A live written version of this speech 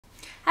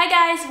Hi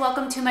guys,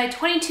 welcome to my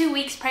 22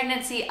 weeks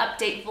pregnancy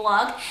update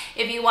vlog.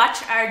 If you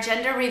watch our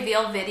gender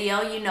reveal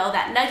video, you know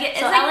that Nugget is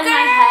a girl. Ellen and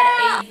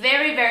I had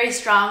a very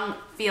strong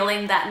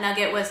feeling that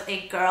Nugget was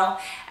a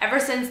girl. Ever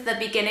since the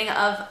beginning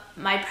of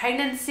my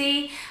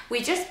pregnancy,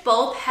 we just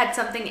both had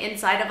something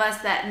inside of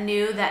us that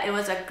knew that it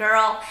was a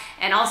girl.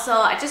 And also,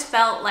 I just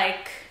felt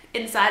like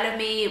inside of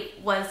me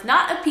was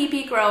not a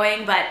pee-pee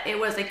growing, but it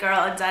was a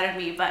girl inside of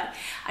me. But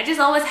I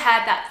just always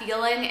had that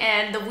feeling.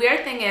 And the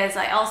weird thing is,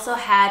 I also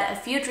had a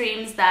few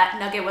dreams that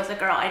Nugget was a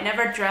girl. I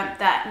never dreamt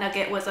that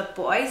Nugget was a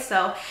boy.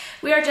 So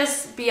we are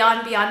just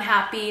beyond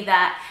happy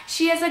that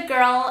she is a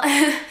girl.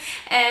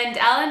 And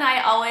Al and I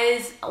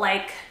always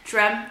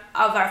dreamt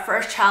of our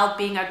first child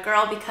being a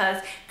girl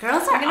because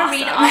girls are awesome. I'm gonna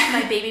read off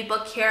my baby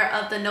book here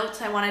of the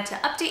notes I wanted to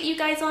update you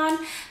guys on.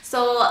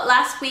 So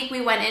last week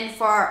we went in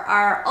for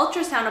our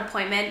ultrasound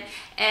appointment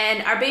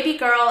and our baby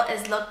girl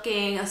is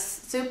looking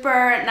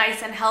super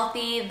nice and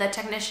healthy. The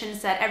technician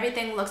said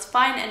everything looks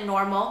fine and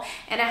normal,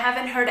 and I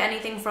haven't heard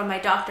anything from my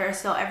doctor,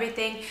 so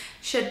everything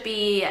should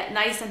be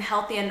nice and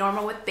healthy and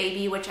normal with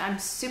baby, which I'm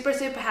super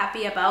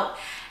happy about.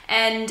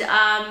 And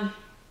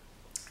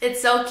it's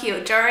so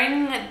cute.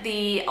 During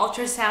the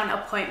ultrasound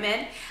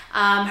appointment,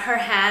 her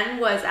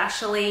hand was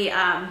actually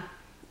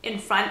in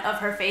front of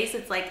her face.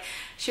 It's like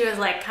she was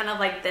kind of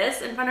like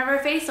this in front of her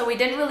face, so we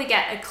didn't really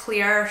get a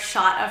clear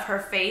shot of her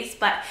face,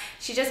 but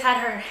she just had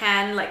her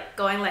hand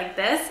going like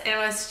this, and it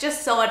was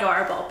just so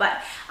adorable.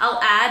 But I'll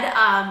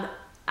add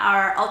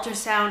our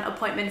ultrasound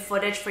appointment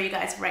footage for you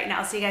guys right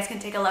now so you guys can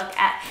take a look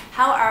at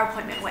how our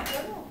appointment went.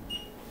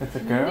 It's a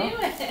girl?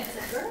 It's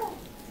a girl.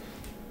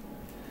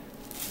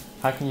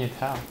 How can you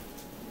tell?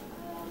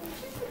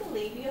 Just the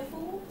labia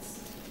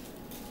folds.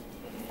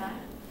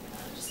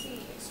 Just the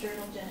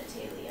external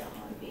genitalia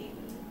on baby.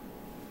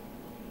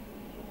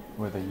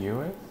 Where the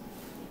U is?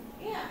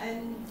 Yeah,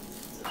 and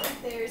so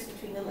right there is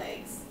between the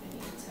legs, and you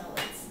can tell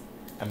it's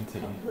empty.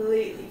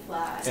 Completely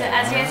flat. So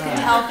as you guys can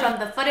tell from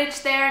the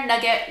footage there,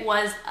 Nugget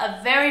was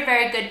a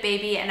very good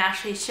baby and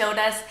actually showed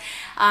us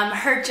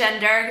her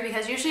gender,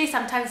 because usually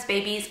sometimes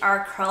babies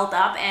are curled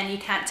up and you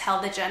can't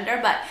tell the gender,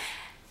 but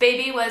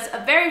baby was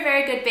a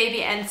very good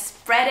baby and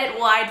spread it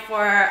wide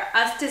for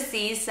us to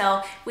see.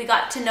 So we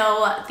got to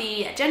know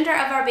the gender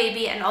of our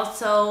baby, and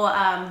also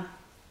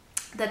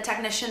the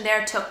technician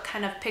there took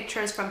kind of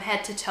pictures from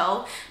head to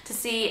toe to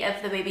see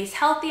if the baby's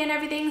healthy and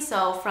everything.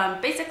 So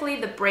from basically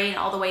the brain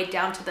all the way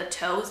down to the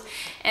toes.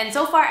 And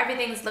so far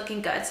everything's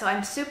looking good. So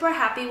I'm super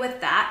happy with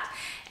that.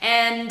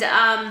 And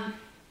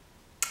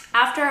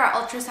after our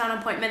ultrasound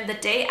appointment, the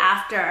day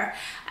after,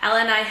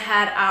 Ella and I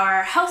had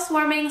our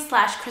housewarming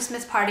 /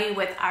 Christmas party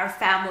with our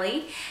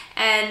family.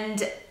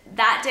 And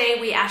that day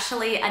we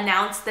actually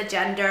announced the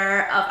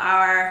gender of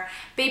our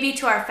baby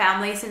to our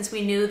family since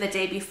we knew the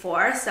day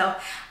before. So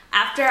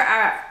after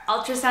our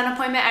ultrasound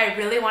appointment, I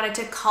really wanted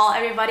to call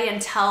everybody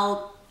and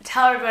tell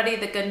everybody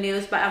the good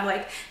news, but I'm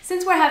like,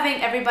 since we're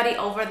having everybody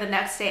over the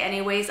next day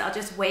anyways, I'll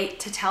just wait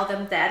to tell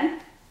them then.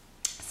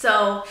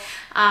 So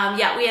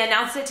yeah, we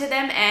announced it to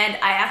them, and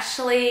I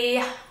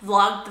actually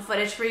vlogged the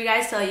footage for you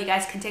guys so you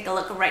guys can take a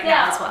look right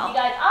now as well. You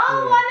guys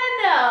all want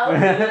to know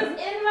who's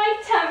in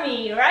my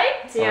tummy,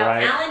 right? Yeah.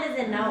 Right. Alan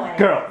doesn't know it.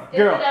 Girl. Is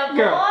it a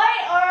boy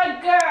or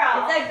a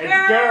girl? It's a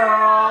girl. It's a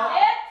girl!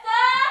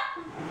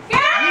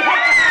 Yes!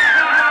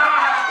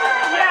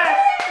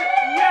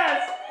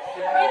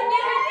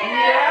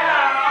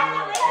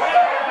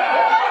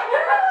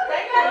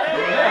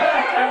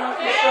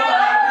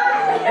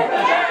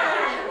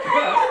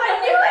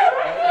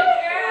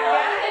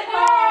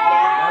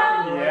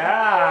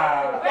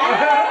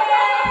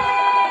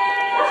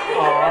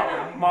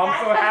 Mom's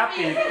so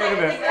happy. Look at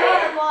this.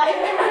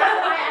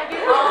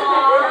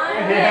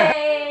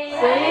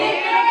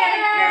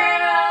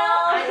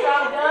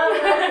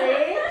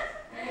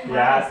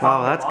 Yeah.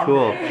 Oh, that's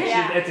cool.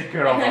 It's a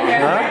girl. I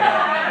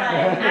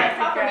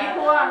talked to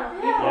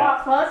before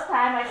first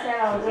time I said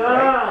I was a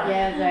girl.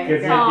 Yeah,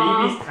 because your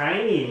baby's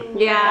tiny.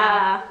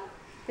 Yeah.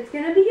 It's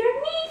gonna be your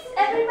niece,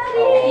 everybody.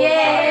 Oh,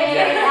 yay!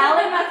 yeah.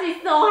 Alan must be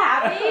so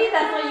happy.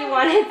 That's what you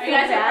wanted. Are you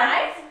guys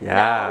surprised?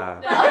 Yeah.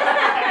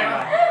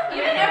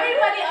 Even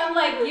everybody on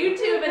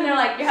YouTube, and they're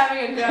like, you're having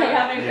a girl, you're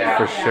having a girl.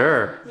 For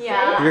sure.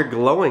 Yeah. You're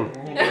glowing.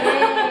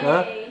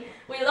 Huh?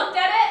 We looked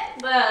at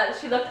it, but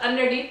she looked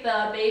underneath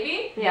the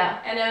baby. Yeah.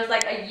 And it was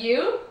like a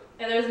U,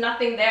 and there was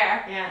nothing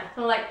there. Yeah.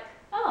 So I'm like,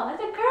 oh,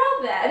 that's a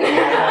girl then.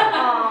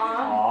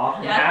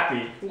 Aww, Yeah.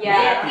 happy. Yeah.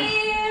 Happy.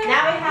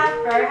 Now we have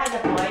Bird has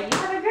a boy, you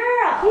have a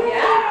girl.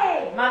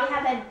 Yeah. Mommy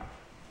has a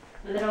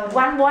little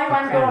One boy,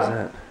 one What was girl.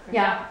 that?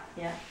 Yeah.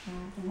 Yeah.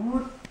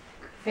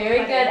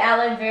 Very good,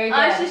 Alan. Very good.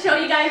 I should show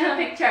you guys a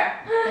picture.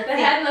 The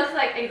head looks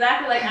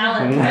exactly like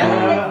Alan's.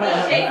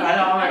 Shake. I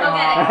know. Go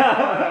get it.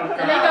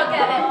 Let me go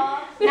get it.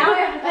 Now we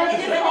have to But put they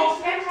this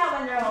stretch out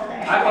when they're older.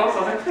 I hope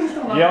so.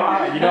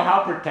 You know how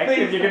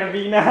protective you're gonna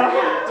be now?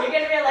 You're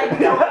gonna be like, in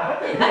the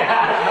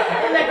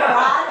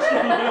garage.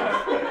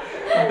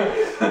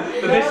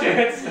 The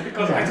shit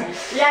goes back to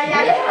Yeah.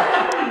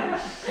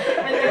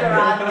 In the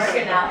garage,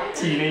 working out.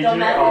 teenager. Don't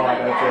mess Oh, with my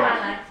that's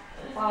dad. it.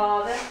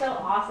 Oh, that's so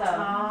awesome.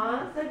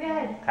 Aw, so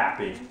good.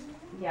 Happy.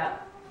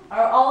 Yep.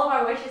 All of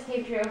our wishes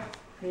came true.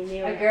 We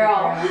knew A it. girl.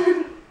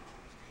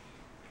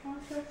 Oh,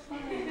 so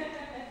funny.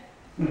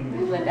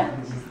 Linda,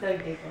 she's so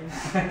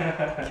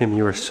giggling. Kim,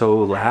 you were so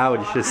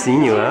loud. You should have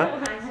seen you,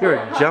 huh? You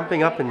were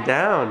jumping up and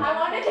down. I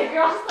wanted a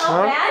girl so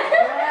Huh? bad.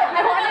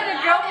 I wanted a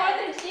girl more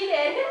than she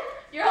did.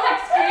 You're like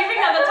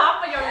screaming at the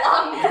top of your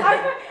lungs.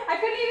 I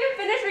couldn't even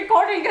finish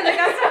recording because I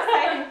got so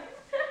excited.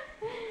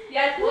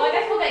 Yeah, well, I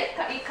guess we'll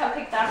eat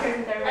cupcakes after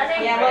dessert.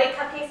 Okay, yeah, we'll eat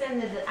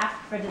cupcakes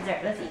after for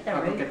dessert. Let's eat the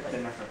I'll root. go get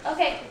dinner first.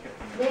 Okay.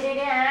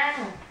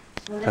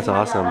 That's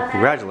awesome.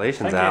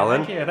 Congratulations, Thank you,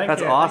 Alan. thank you, thank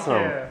That's you, awesome.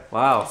 thank you.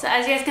 Wow. So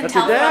as you guys can That's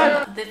tell your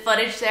dad. from the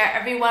footage there,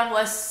 everyone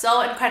was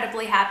so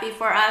incredibly happy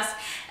for us,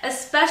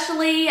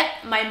 especially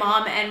my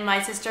mom and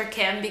my sister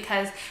Kim,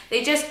 because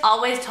they just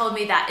always told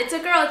me that it's a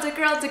girl, it's a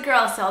girl, it's a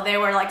girl. So they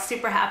were like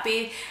super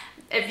happy.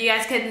 If you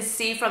guys can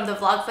see from the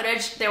vlog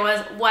footage, there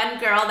was one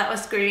girl that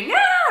was screaming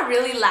ah,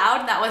 really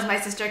loud. That was my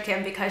sister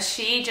Kim because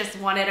she just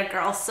wanted a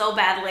girl so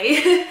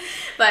badly.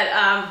 But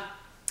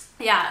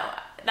yeah,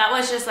 that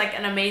was just like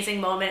an amazing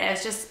moment. It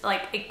was just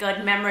like a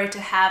good memory to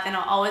have, and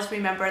I'll always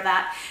remember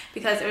that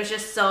because it was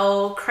just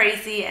so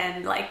crazy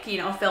and like, you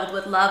know, filled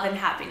with love and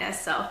happiness.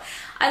 So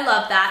I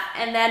love that.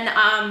 And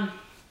then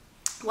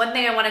one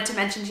thing I wanted to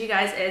mention to you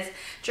guys is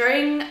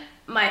during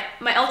my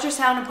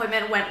ultrasound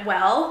appointment went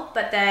well,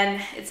 but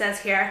then it says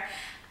here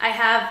I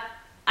had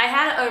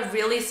a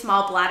really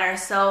small bladder.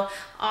 So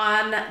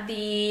on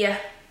the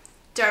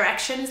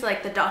directions,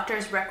 like the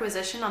doctor's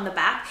requisition on the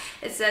back,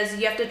 it says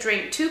you have to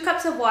drink 2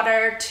 cups of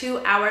water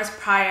 2 hours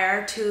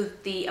prior to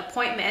the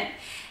appointment,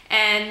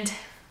 and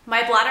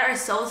my bladder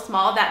is so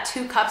small that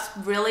 2 cups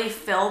really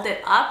filled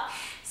it up.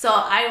 So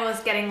I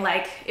was getting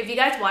like, if you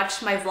guys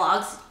watched my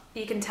vlogs,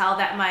 you can tell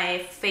that my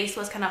face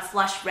was kind of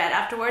flushed red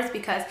afterwards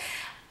because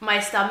my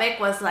stomach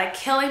was like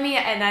killing me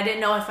and I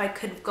didn't know if I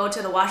could go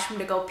to the washroom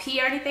to go pee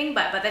or anything.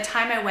 But by the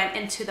time I went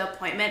into the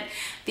appointment,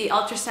 the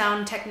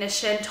ultrasound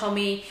technician told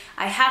me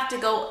I have to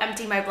go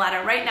empty my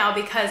bladder right now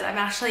because I'm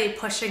actually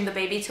pushing the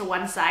baby to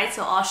one side,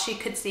 so all she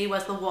could see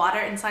was the water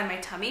inside my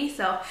tummy.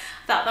 So I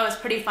thought that was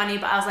pretty funny,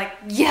 but I was like,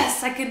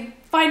 yes, I can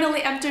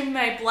finally empty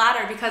my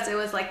bladder because it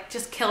was like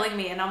just killing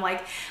me. And I'm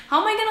like,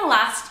 how am I gonna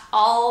last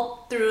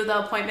all through the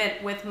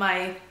appointment with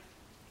my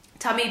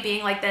tummy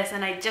being like this?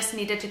 And I just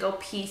needed to go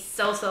pee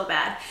so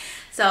bad.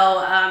 So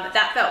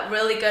that felt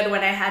really good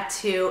when I had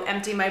to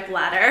empty my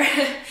bladder.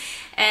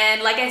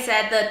 And like I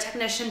said, the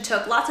technician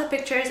took lots of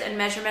pictures and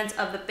measurements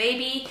of the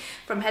baby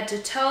from head to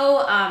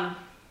toe.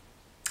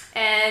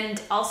 And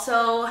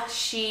also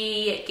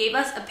she gave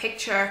us a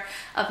picture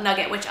of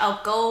Nugget, which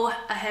I'll go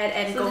ahead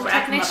and go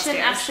grab from upstairs. The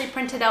technician actually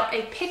printed out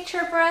a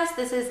picture for us.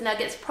 This is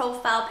Nugget's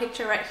profile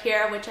picture right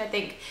here, which I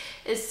think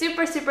is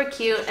super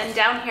cute. And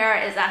down here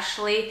is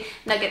actually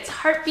Nugget's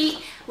heartbeat,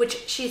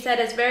 which she said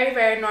is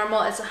very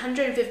normal. It's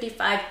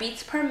 155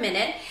 beats per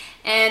minute.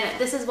 And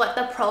this is what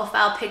the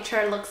profile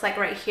picture looks like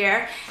right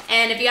here.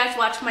 And if you guys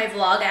watch my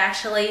vlog, I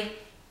actually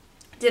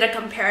did a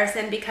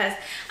comparison because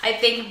I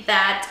think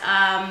that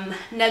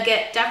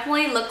Nugget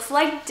definitely looks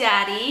like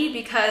Daddy,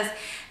 because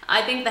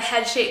I think the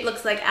head shape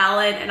looks like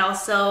Alan, and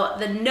also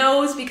the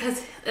nose,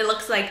 because it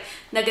looks like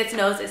Nugget's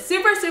nose is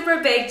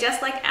super big,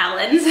 just like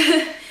Alan's.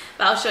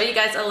 But I'll show you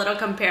guys a little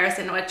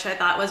comparison, which I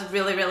thought was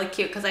really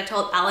cute because I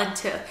told Alan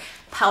to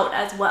pout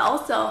as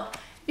well. So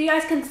if you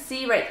guys can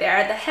see right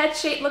there, the head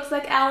shape looks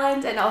like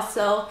Alan's, and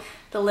also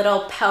the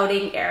little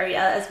pouting area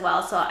as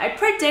well. So I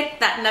predict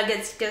that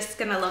Nugget's just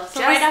gonna look just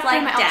right after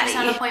like my Daddy.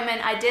 Ultrasound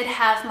appointment, I did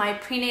have my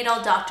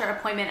prenatal doctor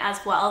appointment as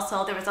well.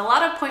 So there was a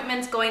lot of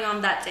appointments going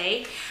on that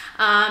day.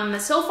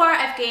 So far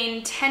I've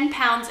gained 10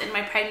 pounds in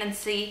my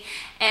pregnancy,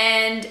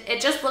 and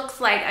it just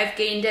looks like I've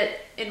gained it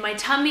in my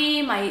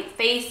tummy, my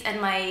face, and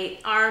my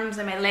arms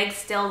and my legs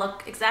still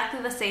look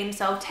exactly the same.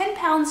 So 10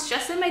 pounds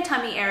just in my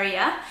tummy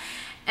area.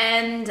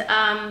 And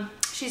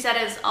she said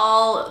it's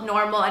all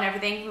normal and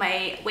everything.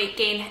 My weight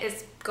gain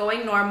is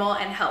going normal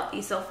and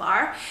healthy so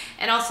far.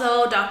 And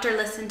also doctor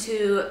listened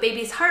to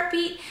baby's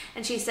heartbeat,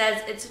 and she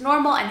says it's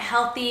normal and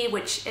healthy,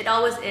 which it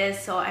always is.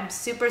 So I'm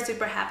super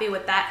happy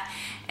with that.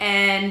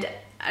 And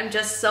I'm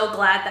just so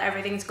glad that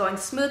everything's going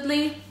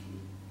smoothly.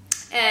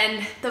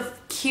 And the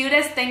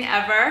cutest thing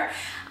ever,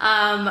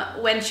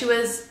 when she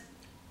was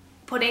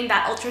putting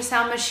that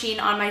ultrasound machine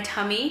on my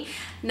tummy,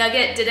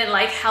 Nugget didn't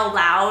like how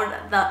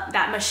loud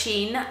that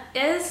machine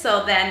is,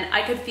 so then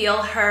I could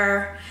feel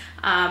her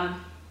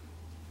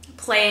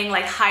playing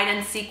like hide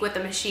and seek with the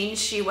machine.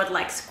 She would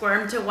like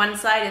squirm to one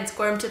side and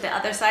squirm to the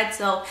other side,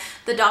 so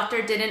the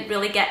doctor didn't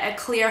really get a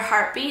clear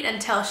heartbeat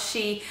until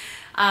she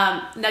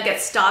Nugget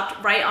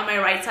stopped right on my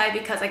right side,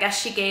 because I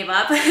guess she gave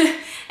up.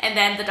 And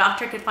then the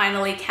doctor could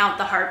finally count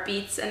the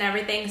heartbeats and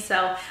everything.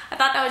 So I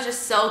thought that was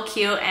just so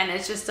cute, and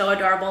it's just so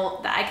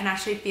adorable that I can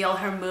actually feel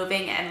her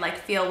moving and like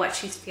feel what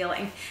she's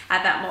feeling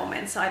at that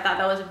moment. So I thought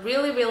that was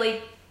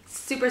really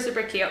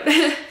super cute.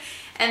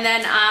 And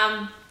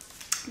then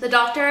the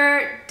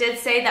doctor did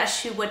say that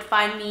she would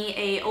find me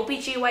a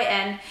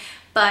OBGYN,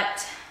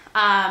 but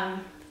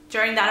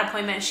during that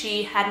appointment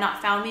she had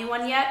not found me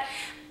one yet.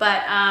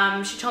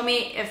 but she told me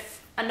if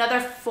another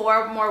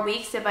 4 more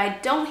weeks, if I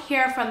don't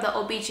hear from the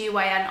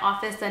OBGYN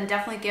office, then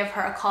definitely give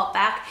her a call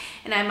back,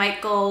 and I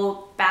might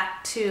go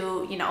back to,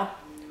 you know,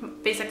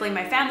 basically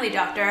my family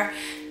doctor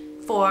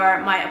for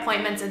my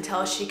appointments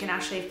until she can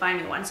actually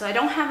find me one. So I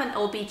don't have an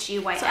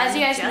OBGYN. So as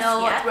you guys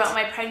know, throughout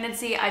my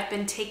pregnancy, I've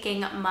been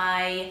taking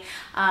my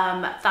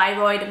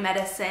thyroid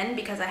medicine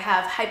because I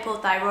have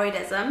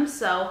hypothyroidism.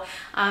 So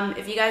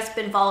if you guys have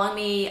been following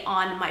me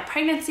on my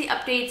pregnancy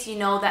updates, you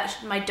know that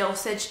my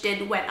dosage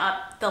went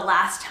up the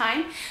last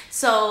time.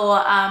 So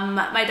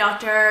my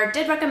doctor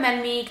did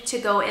recommend me to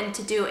go in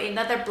to do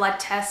another blood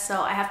test. So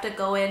I have to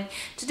go in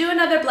to do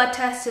another blood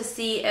test to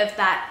see if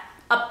that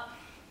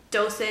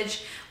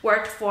dosage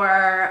worked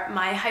for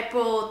my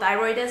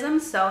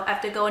hypothyroidism. So I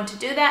have to go in to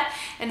do that,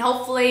 and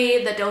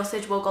hopefully the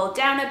dosage will go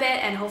down a bit,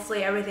 and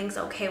hopefully everything's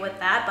okay with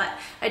that. But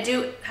I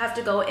do have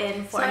to go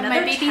in for another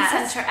test. So in my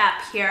baby center app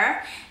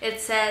here,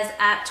 it says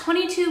at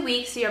 22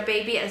 weeks your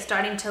baby is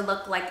starting to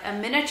look like a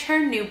miniature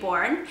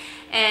newborn,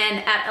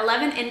 and at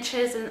 11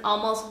 inches and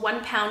almost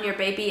 1 pound your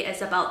baby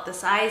is about the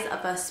size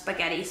of a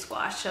spaghetti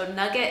squash. So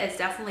Nugget is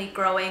definitely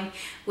growing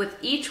with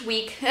each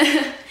week.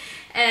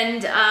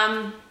 And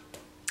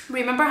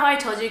remember how I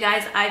told you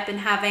guys I've been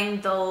having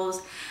those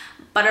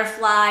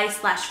butterfly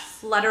 /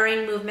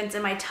 fluttering movements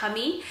in my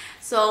tummy?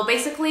 So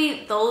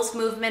basically those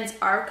movements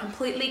are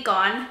completely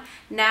gone.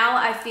 Now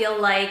I feel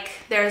like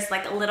there's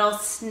like a little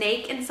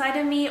snake inside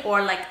of me,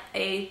 or like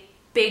a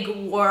big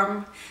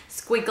worm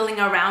squiggling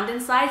around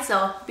inside.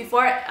 So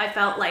before I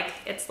felt like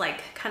it's like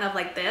kind of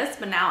like this,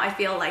 but now I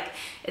feel like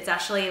it's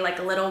actually like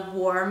a little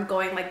worm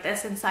going like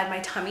this inside my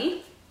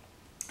tummy.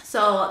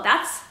 So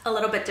that's a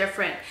little bit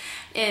different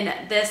in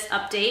this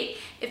update.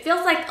 It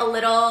feels like a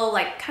little,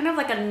 like kind of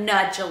like a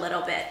nudge a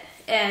little bit,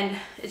 and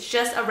it's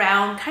just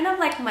around kind of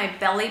like my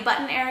belly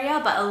button area,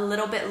 but a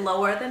little bit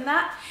lower than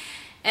that.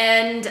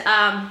 And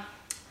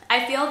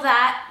I feel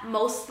that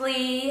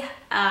mostly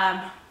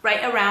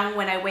right around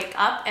when I wake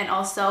up, and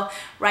also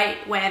right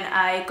when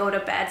I go to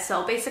bed.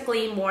 So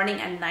basically morning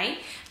and night,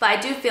 but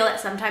I do feel it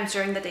sometimes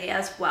during the day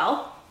as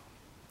well.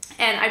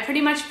 And I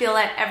pretty much feel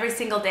it every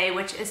single day,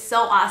 which is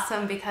so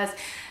awesome because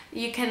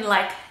you can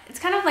like, it's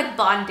kind of like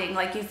bonding.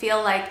 Like you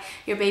feel like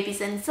your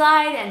baby's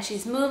inside and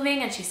she's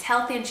moving and she's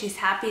healthy and she's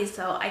happy.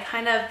 So I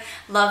kind of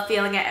love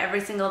feeling it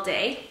every single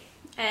day.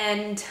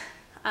 And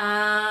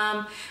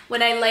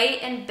when I lay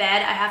in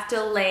bed, I have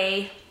to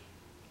lay,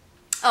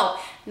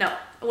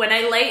 when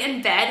I lay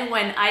in bed,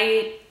 when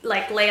I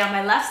like lay on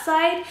my left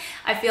side,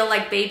 I feel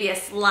like baby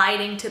is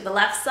sliding to the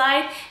left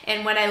side,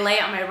 and when I lay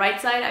on my right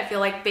side, I feel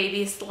like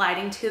baby is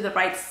sliding to the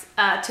right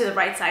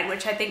side,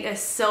 which I think is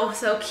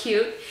so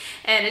cute,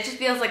 and it just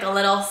feels like a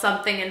little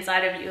something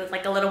inside of you,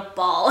 like a little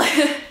ball.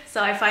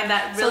 So I find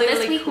that really cool.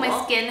 So this week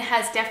my skin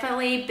has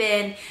definitely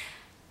been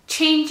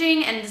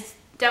changing, and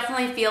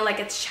definitely feel like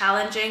it's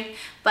challenging,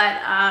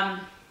 but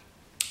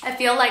I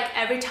feel like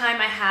every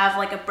time I have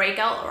like a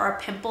breakout or a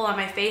pimple on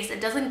my face, it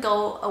doesn't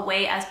go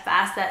away as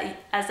fast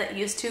as it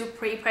used to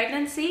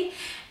pre-pregnancy.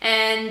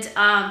 And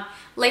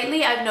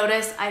lately I've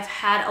noticed I've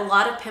had a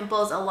lot of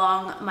pimples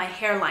along my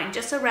hairline,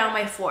 just around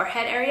my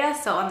forehead area,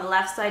 so on the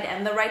left side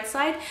and the right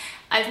side.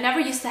 I've never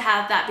used to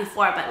have that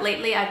before, but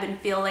lately I've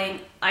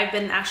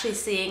been actually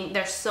seeing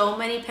there's so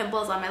many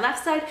pimples on my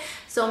left side,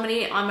 so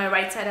many on my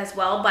right side as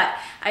well. But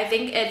I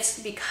think it's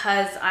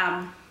because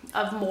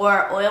of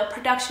more oil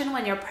production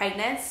when you're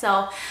pregnant.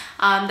 So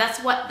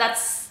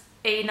that's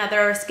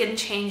another skin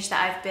change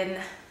that I've been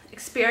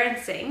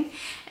experiencing,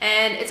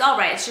 and it's all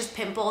right, it's just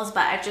pimples,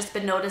 but I've just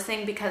been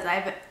noticing because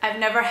I've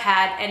never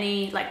had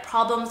any like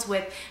problems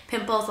with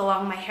pimples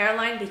along my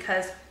hairline,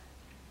 because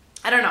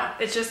I don't know,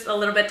 it's just a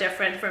little bit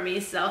different for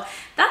me. So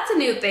that's a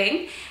new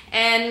thing.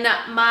 And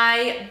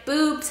my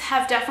boobs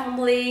have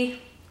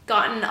definitely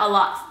gotten a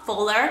lot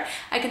fuller.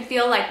 I can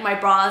feel like my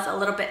bra is a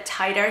little bit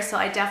tighter, so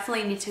I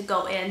definitely need to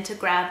go in to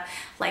grab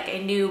like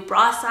a new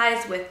bra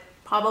size with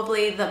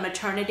probably the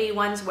maternity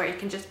ones where you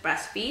can just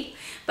breastfeed.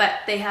 But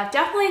they have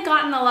definitely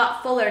gotten a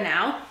lot fuller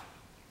now.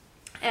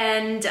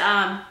 And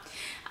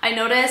I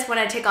noticed when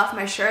I take off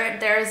my shirt,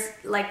 there's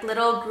like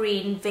little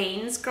green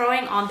veins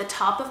growing on the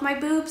top of my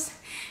boobs.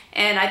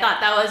 And I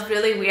thought that was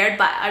really weird,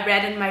 but I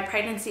read in my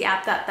pregnancy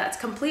app that that's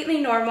completely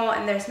normal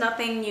and there's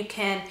nothing you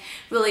can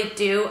really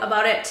do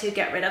about it to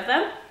get rid of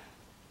them.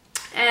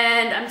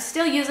 And I'm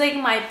still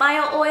using my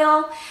bio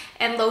oil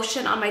and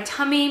lotion on my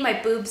tummy,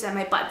 my boobs, and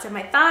my butts and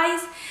my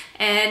thighs.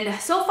 And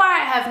so far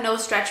I have no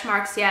stretch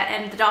marks yet,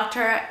 and the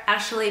doctor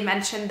actually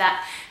mentioned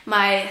that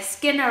my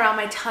skin around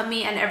my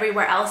tummy and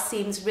everywhere else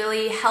seems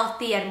really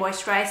healthy and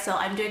moisturized, so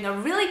I'm doing a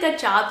really good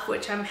job,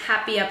 which I'm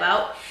happy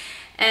about.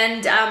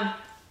 And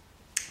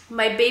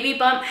my baby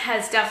bump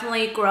has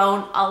definitely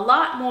grown a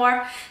lot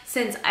more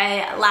since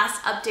I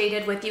last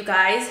updated with you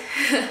guys.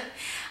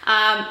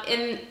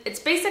 It's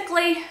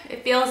basically,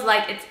 it feels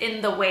like it's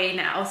in the way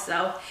now.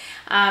 So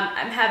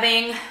I'm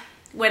having,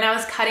 when I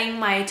was cutting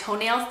my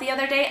toenails the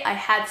other day, I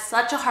had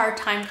such a hard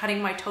time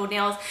cutting my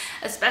toenails,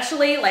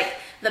 especially like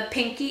the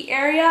pinky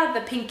area,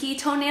 the pinky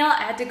toenail.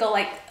 I had to go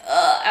like,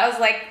 I was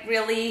like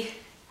really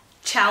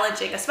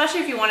challenging,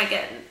 especially if you want to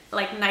get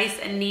like nice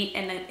and neat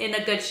and in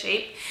a good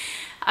shape.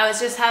 I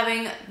was just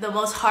having the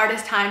most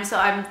hardest time, so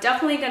I'm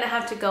definitely gonna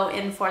have to go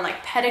in for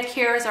like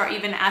pedicures or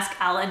even ask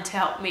Alan to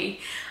help me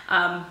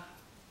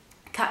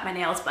cut my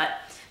nails, but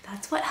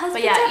that's what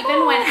husbands are for.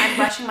 Even when I'm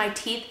brushing my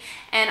teeth,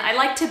 and I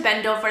like to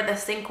bend over the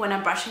sink when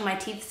I'm brushing my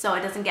teeth so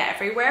it doesn't get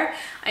everywhere,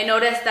 I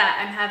noticed that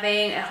I'm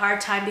having a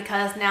hard time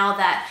because now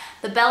that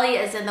the belly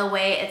is in the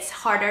way, it's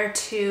harder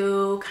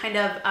to kind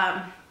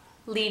of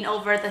lean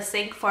over the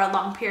sink for a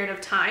long period of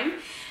time.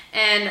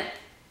 And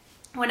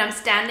when I'm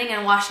standing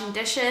and washing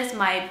dishes,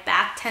 my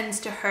back tends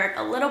to hurt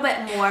a little bit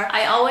more.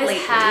 I always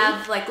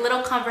have like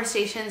little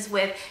conversations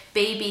with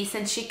baby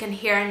since she can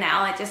hear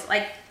now. I just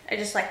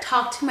like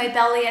talk to my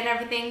belly and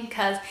everything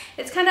because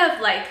it's kind of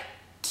like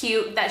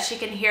cute that she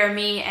can hear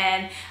me,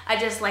 and I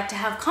just like to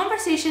have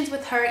conversations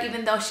with her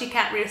even though she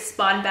can't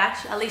respond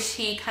back. At least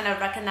she kind of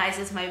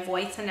recognizes my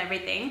voice and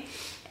everything.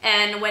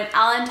 And when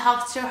Alan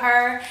talks to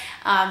her,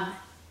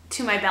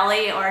 to my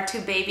belly or to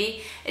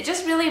baby, it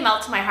just really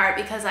melts my heart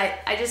because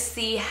I just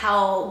see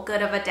how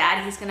good of a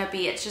dad he's gonna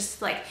be. It's just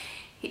like,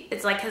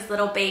 it's like his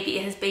little baby,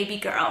 his baby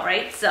girl,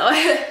 right? So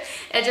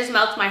it just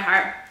melts my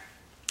heart.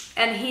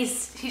 And he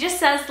just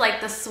says like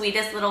the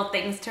sweetest little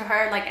things to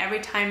her, like every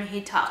time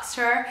he talks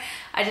to her.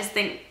 I just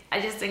think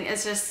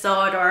it's just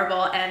so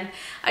adorable, and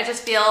I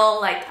just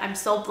feel like I'm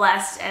so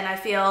blessed, and I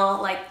feel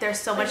like there's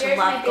so much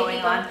love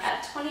going on.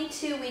 At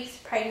 22 weeks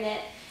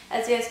pregnant,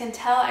 as you guys can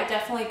tell, I've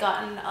definitely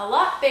gotten a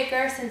lot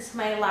bigger since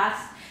my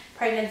last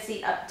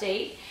pregnancy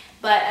update.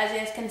 But as you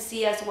guys can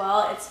see as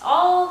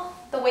well,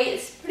 the weight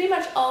is pretty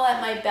much all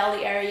at my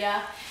belly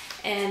area.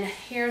 And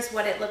here's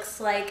what it looks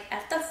like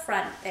at the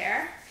front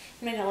there.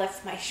 I'm gonna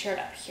lift my shirt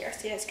up here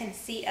so you guys can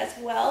see as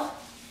well.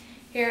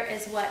 Here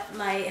is what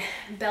my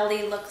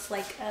belly looks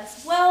like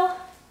as well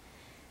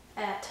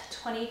at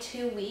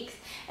 22 weeks.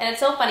 And it's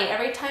so funny,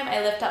 every time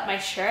I lift up my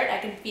shirt, I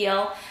can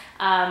feel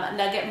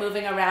Nugget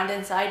moving around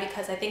inside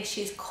because I think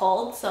she's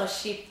cold, so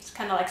she's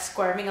kind of like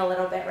squirming a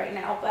little bit right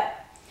now. But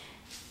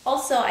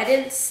also, I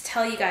didn't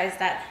tell you guys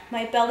that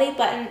my belly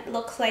button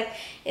looks like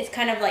it's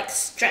kind of like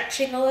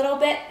stretching a little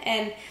bit,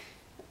 and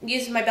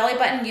my belly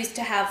button used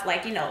to have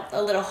like, you know,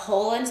 a little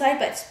hole inside,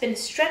 but it's been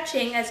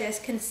stretching, as you guys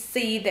can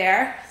see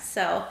there.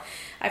 So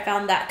I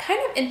found that kind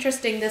of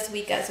interesting this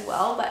week as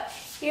well. But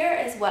here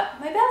is what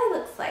my belly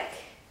looks like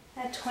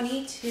at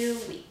 22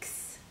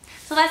 weeks.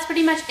 So that's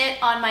pretty much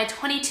it on my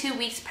 22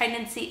 weeks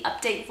pregnancy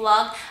update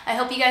vlog. I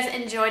hope you guys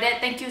enjoyed it.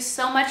 Thank you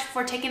so much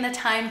for taking the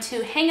time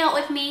to hang out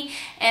with me,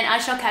 and I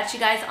shall catch you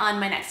guys on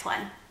my next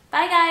one.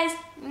 Bye guys.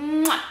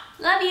 Mwah.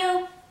 Love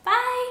you.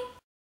 Bye.